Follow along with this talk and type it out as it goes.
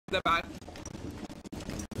the back.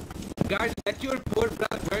 Guys, let your poor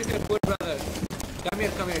brother. Where's your poor brother? Come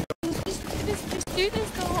here, come here. Just do this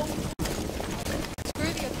the whole.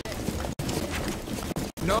 Screw the objective.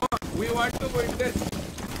 No, we want to win this.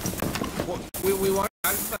 We want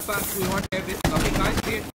Alpha Pass, we want everything. Okay, guys,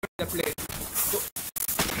 create the place. So,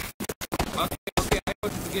 okay, I will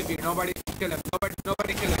forgive you. Nobody kill him.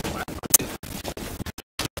 Nobody kill him.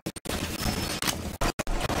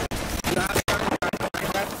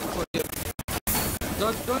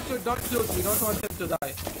 Don't shoot. We don't want them to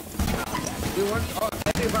die. We want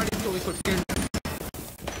everybody so we could kill them.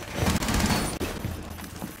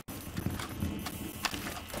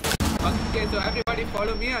 Okay, so everybody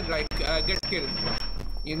follow me and like get killed.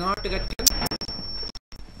 You know how to get killed?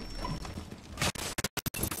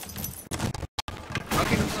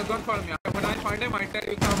 Okay, no, don't follow me. When I find him, I tell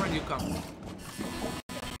you come and you come.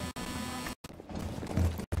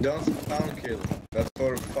 Don't spawn kill. That's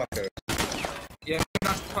for fuckers. Yeah, we're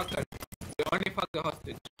not fuckers. We only fuck the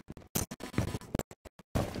hostage.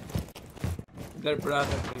 Their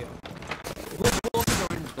brother here. Who opened the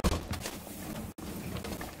window?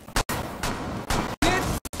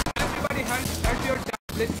 Yes! Everybody help your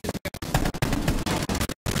tablets.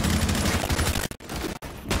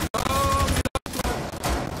 Oh,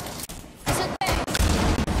 It's okay.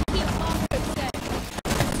 Keep Marco safe.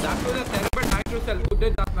 that was a terrible nitro cell. Who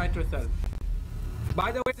did that nitro cell?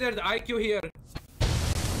 By the way, there's IQ here.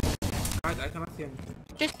 Guys, I cannot see anything.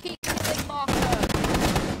 Just keep using Marco.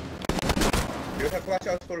 You have to watch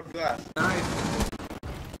out for glass. Nice.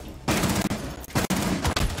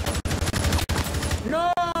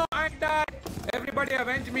 No, I died. Everybody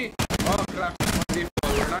avenge me. Oh crap.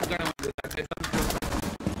 We're not gonna do that.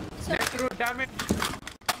 So Necro, damn it.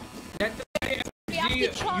 we have to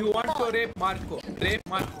You want to one. rape Marco. Rape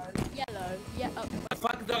Marco. Yellow. Yeah.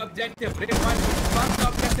 Fuck the objective. Rape Marco. Fuck the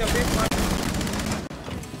objective. Rape Marco.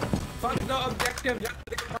 Fuck the objective. Just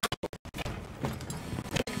rape Marco.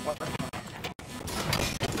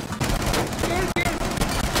 Kill.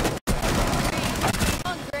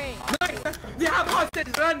 On green. Nice. We have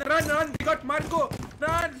hostage. Run. We got Marco.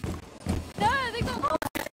 Run. No, they got.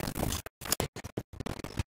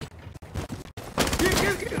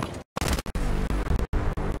 Kill.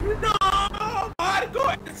 No, Marco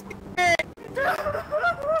escaped.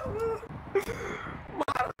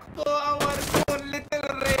 Marco, our poor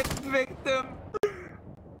little rape victim.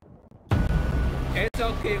 It's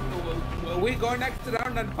okay. We go next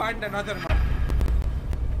round and find another one.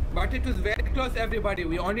 But it was very close, everybody.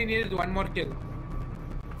 We only needed one more kill.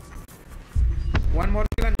 One more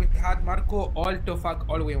kill and we had Marco all to fuck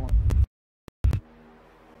all we want.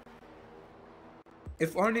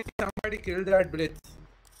 If only somebody killed that Blitz.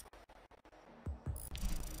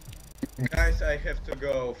 Guys, I have to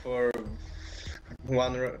go for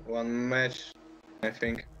one match, I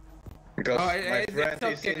think. Because my friend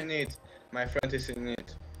is in need. My friend is in need.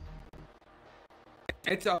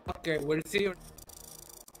 It's okay. We'll see you.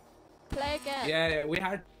 Play again. Yeah, we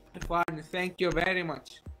had fun. Thank you very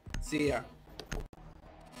much. See ya.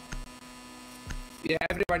 Yeah,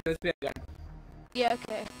 everybody, let's play again. Yeah.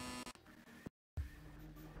 Okay.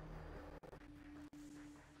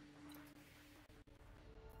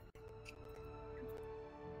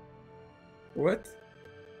 What?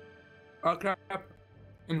 Oh crap.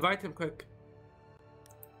 Invite him quick.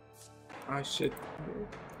 Oh shit.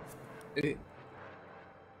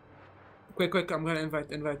 Quick, I'm gonna invite.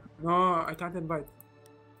 No, I can't invite.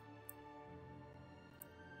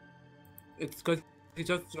 It's cause he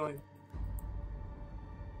just joined.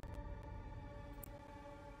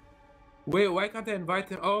 Wait, why can't I invite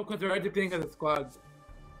him? Oh, cause we're already playing as a squad.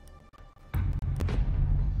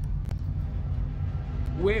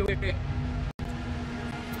 Wait.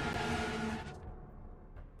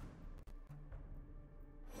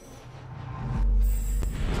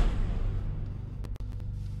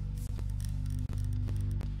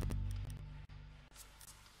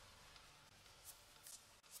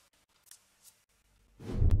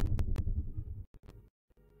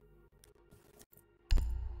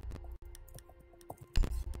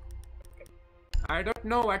 I don't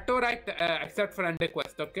know what to write except friend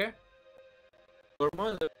request, okay? Your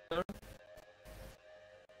mother.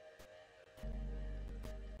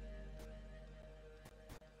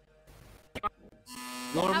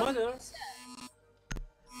 Your mother.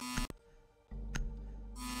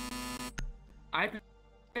 I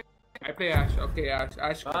play Ash. Okay,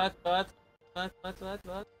 Ash. What?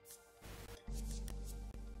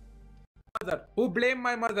 Mother. Who blame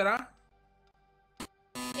my mother, huh?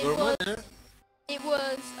 Your mother. It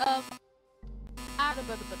was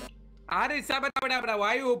Ari, sabadabadabra,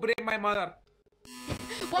 why you blame my mother?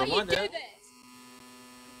 Why you do mother? this?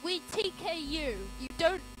 We TKU. You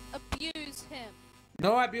don't abuse him.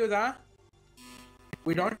 No abuse, huh?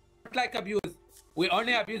 We don't like abuse. We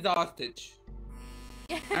only abuse the hostage.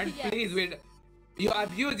 And Yes. please, you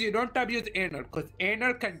abuse, you don't abuse anal, because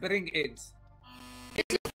anal can bring AIDS. Take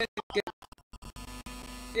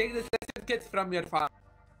this lesson, kids, from your father.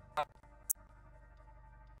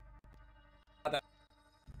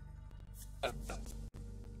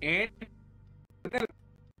 Anal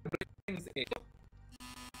brings AIDS.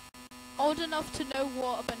 Old enough to know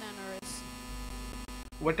what a banana is.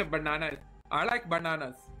 What a banana is. I like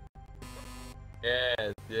bananas.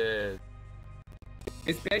 Yes, yes.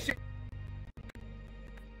 Especially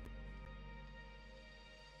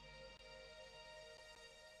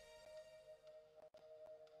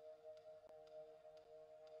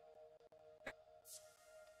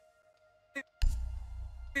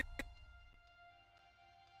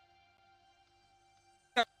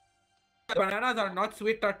bananas are not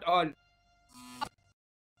sweet at all.